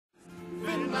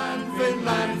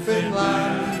Finland,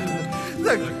 Finland,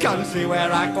 the country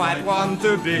where I quite want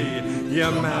to be.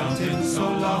 Your mountains so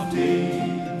lofty,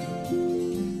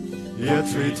 your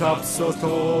treetops so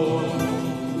tall.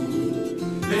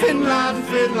 Finland,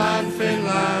 Finland,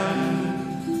 Finland,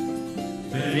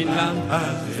 Finland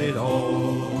has it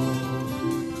all.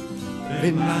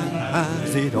 Finland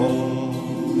has it all.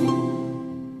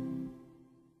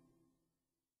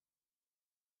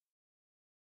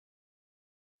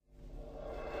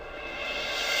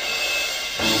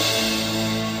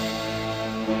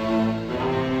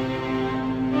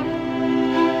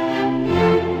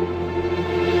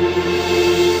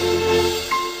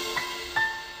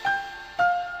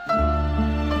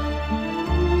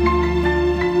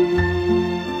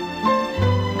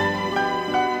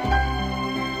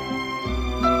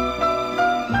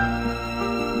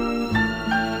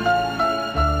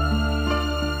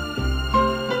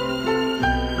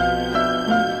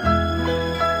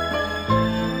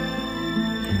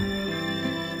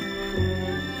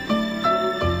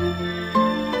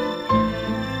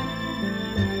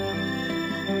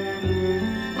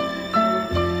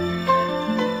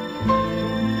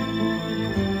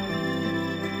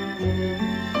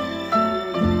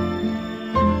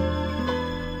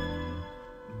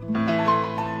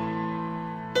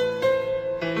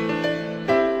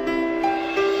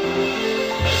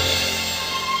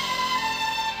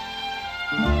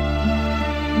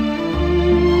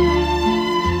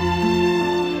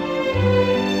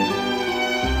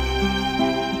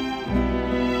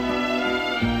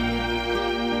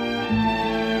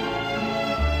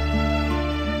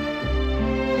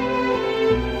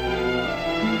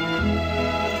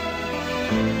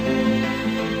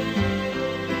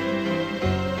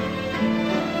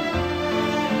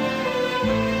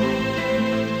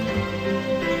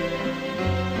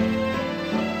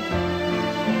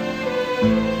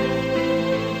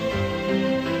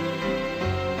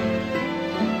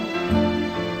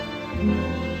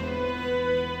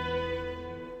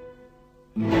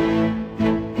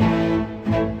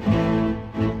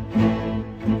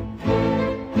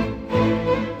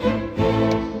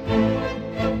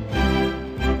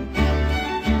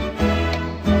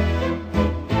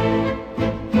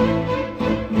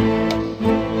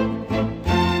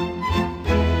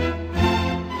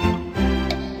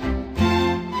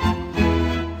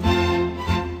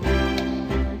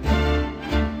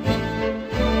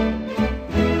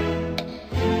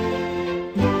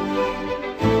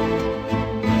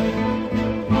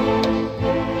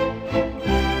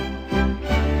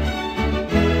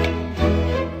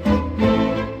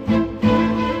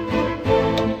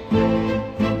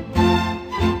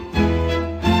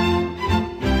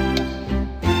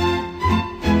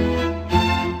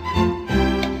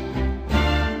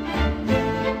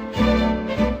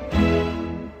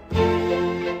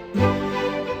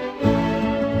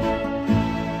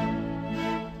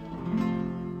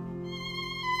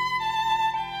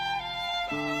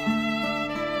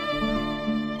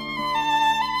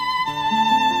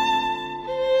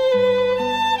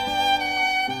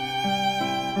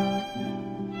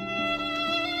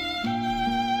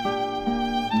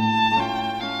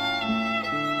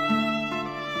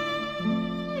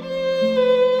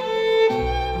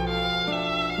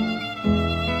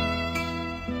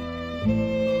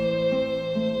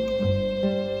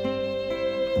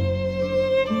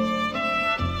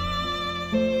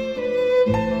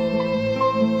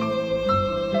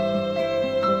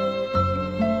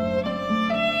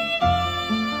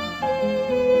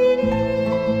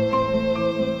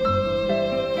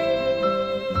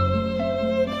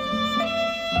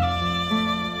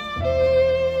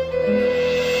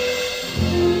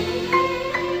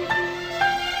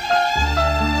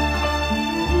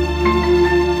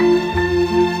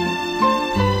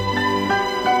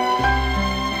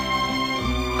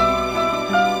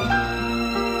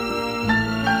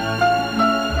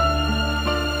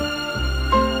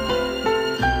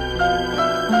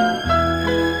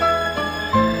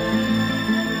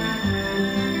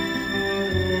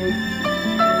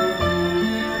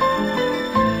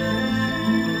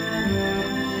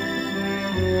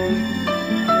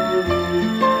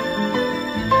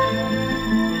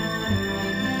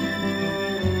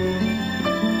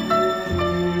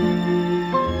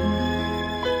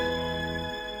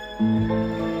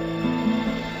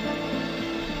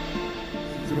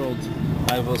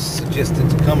 I was suggested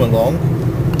to come along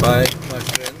by my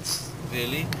friends,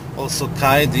 really. Also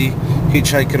Kai, the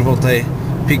hitchhiker what I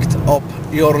picked up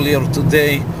earlier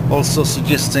today, also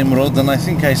suggests same road, and I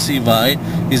think I see why.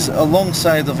 Is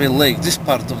alongside of a lake. This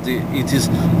part of it is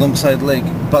alongside lake,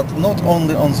 but not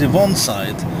only on the one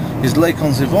side. Is lake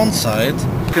on the one side.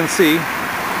 You can see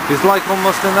It's like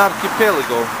almost an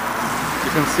archipelago.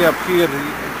 You can see up here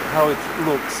how it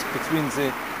looks between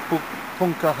the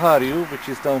Punkaharju, which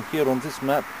is down here on this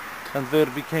map, and where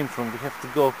we came from. We have to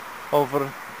go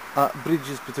over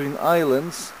bridges between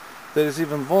islands. There is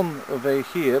even one way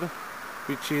here,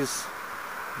 which is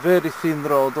very thin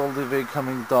road all the way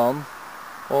coming down,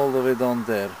 all the way down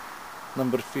there,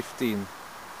 number 15,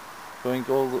 going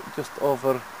just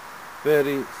over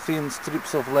very thin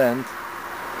strips of land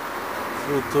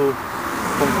through to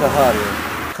Punkaharju.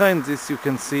 Behind this you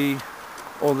can see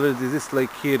already this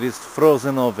lake here is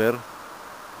frozen over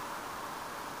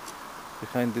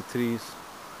behind the trees,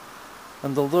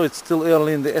 and although it's still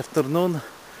early in the afternoon,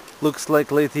 looks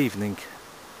like late evening,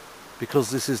 because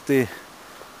this is the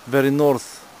very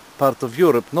north part of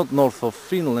Europe, not north of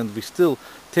Finland. We're still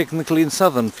technically in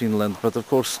southern Finland, but of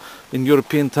course in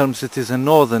European terms it is a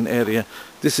northern area.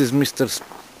 This is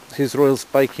His Royal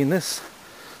Spikiness,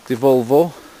 the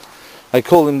Volvo. I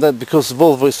call him that because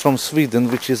Volvo is from Sweden,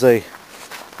 which is a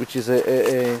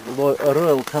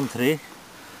royal country,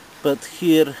 but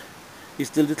here is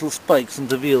the little spikes on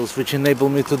the wheels which enable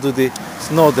me to do the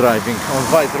snow driving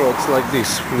on wide roads like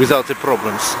this without any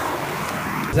problems.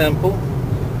 For example,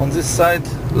 on this side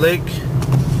lake,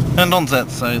 and on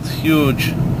that side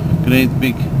huge, great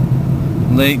big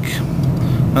lake,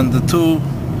 and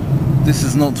this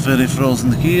is not very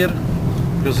frozen here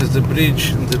because it's a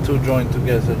bridge and the two join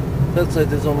together. That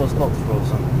side is almost not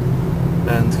frozen,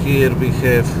 and here we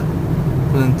have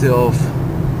plenty of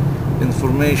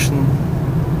information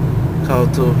how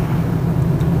to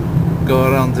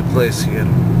go around the place here.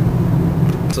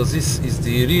 So this is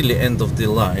the really end of the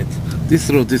light. This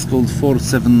road is called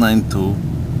 4792,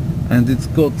 and it's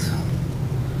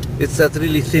that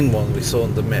really thin one we saw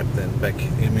on the map then back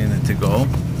a minute ago.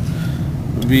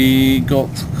 We got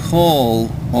whole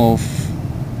of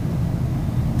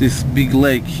this big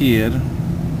lake here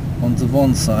on the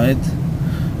one side.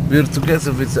 We're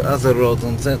together with the other road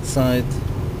on that side,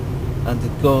 and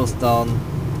it goes down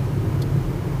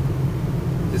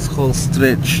this whole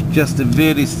stretch, just a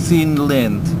very thin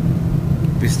land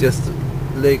with just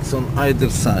lakes on either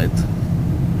side.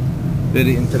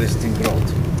 Very interesting road,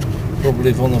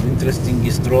 probably one of the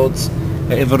interestingest roads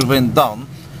I ever went down.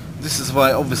 This is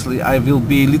why obviously I will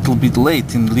be a little bit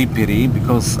late in Liperi,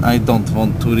 because I don't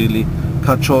want to really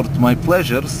cut short my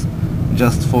pleasures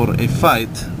just for a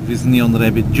fight with Neon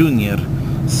Rabbit Jr.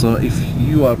 So if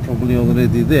you are probably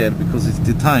already there, because it's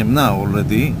the time now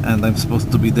already and I'm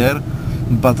supposed to be there,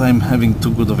 but I'm having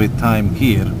too good of a time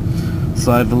here,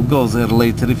 so I will go there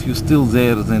later. If you're still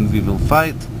there, then we will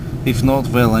fight. If not,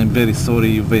 well, I'm very sorry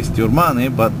you waste your money,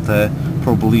 but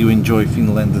probably you enjoy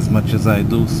Finland as much as I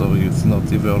do, so it's not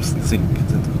the worst thing that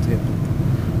could happen.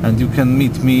 And you can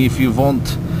meet me if you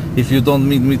want. If you don't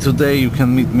meet me today, you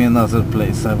can meet me another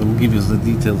place. I will give you the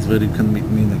details where you can meet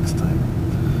me next time.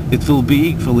 It will be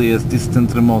equally as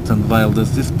distant, remote and wild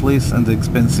as this place, and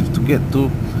expensive to get to,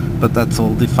 but that's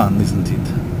all the fun, isn't it?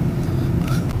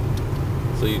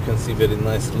 So you can see very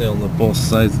nicely on both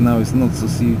sides. Now it's not so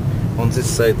see on this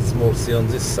side, it's more see on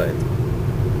this side.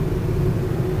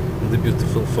 The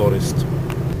beautiful forest.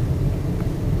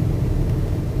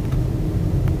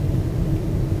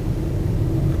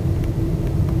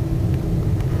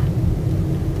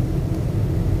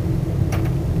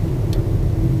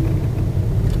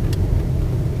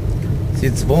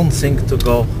 It's one thing to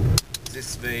go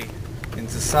this way in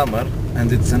the summer,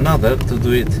 and it's another to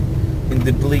do it in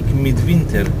the bleak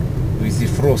midwinter with the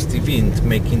frosty wind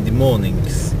making the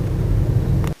mornings.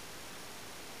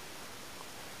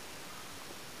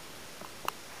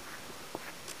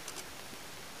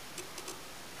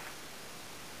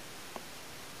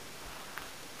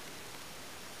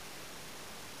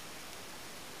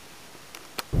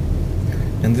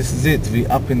 And this is it, we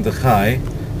up in the high,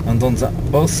 and on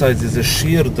both sides is a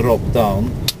sheer drop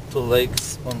down to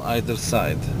lakes on either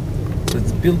side. So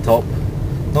it's built up,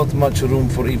 not much room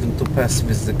for even to pass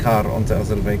with the car on the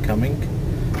other way coming,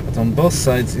 but on both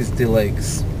sides is the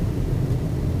lakes.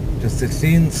 Just a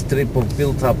thin strip of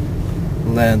built up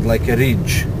land like a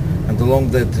ridge, and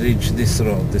along that ridge this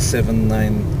road, the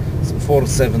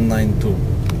 4792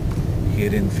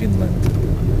 here in Finland.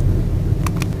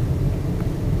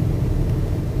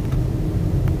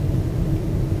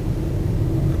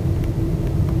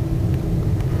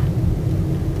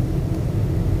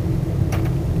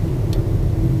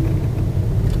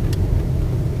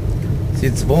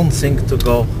 It's one thing to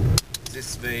go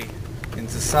this way in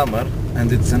the summer,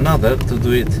 and it's another to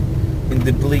do it in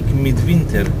the bleak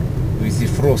midwinter with the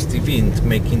frosty wind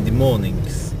making the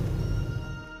mornings.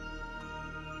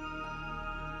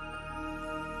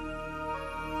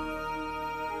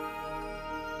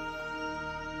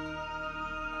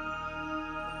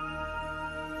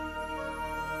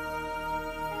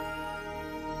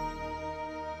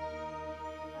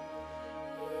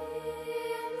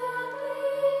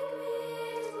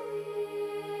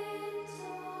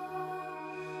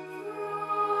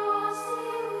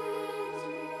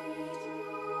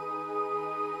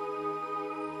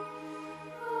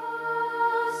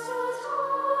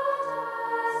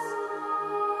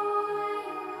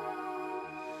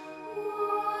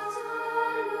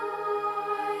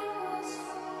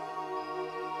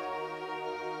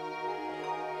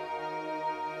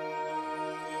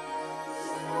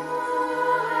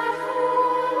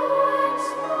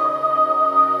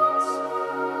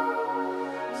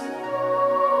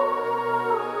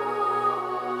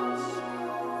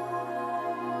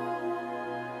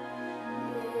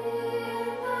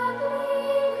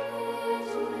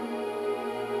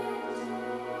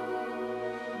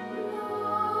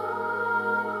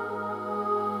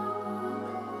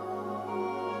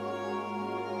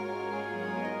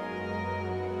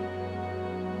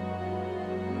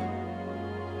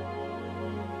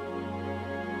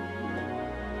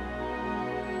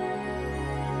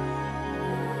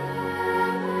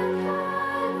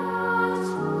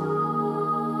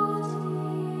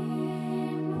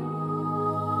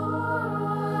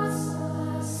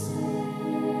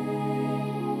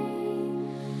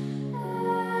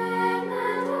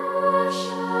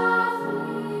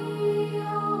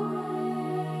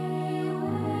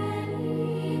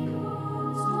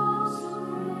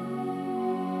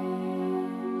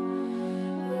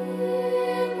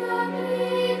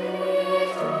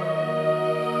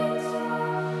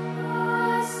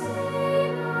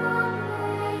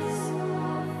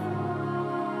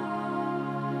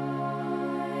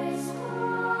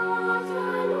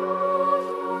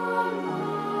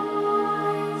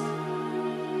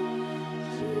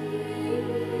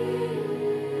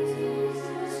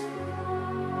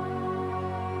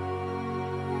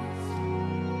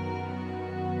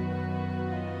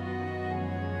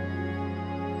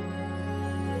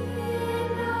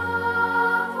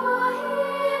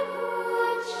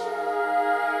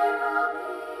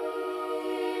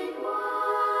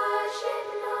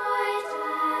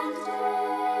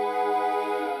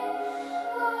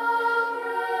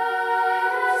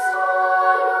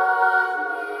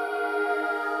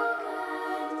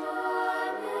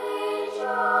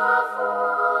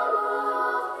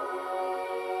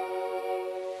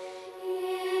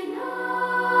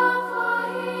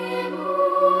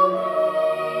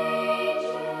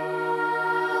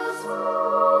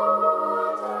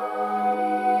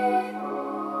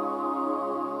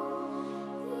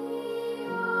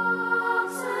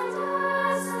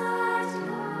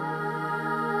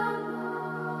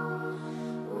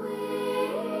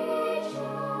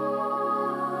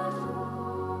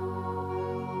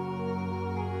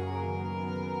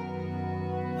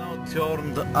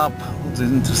 turned up the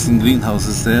interesting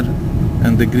greenhouses there,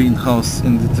 and the greenhouse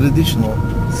in the traditional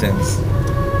sense.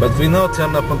 But we now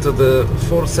turn up onto the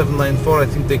 4794, I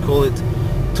think they call it,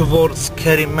 towards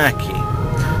Kerimäki.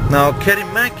 Now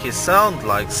Kerimäki sounds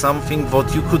like something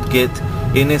what you could get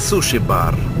in a sushi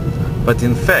bar, but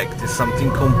in fact it's something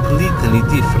completely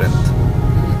different.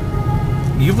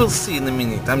 You will see in a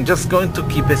minute. I'm just going to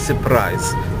keep a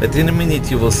surprise, but in a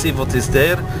minute you will see what is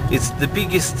there. It's the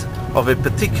biggest of a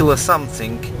particular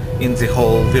something in the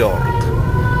whole world,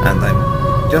 and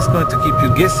I'm just going to keep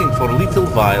you guessing for a little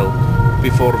while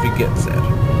before we get there.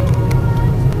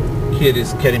 Here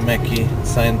is Kerimäki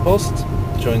signpost,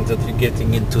 showing that we're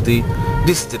getting into the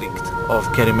district of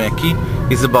Kerimäki.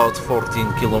 It's about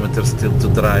 14 kilometers still to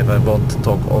drive. I won't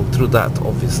talk all through that,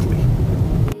 obviously.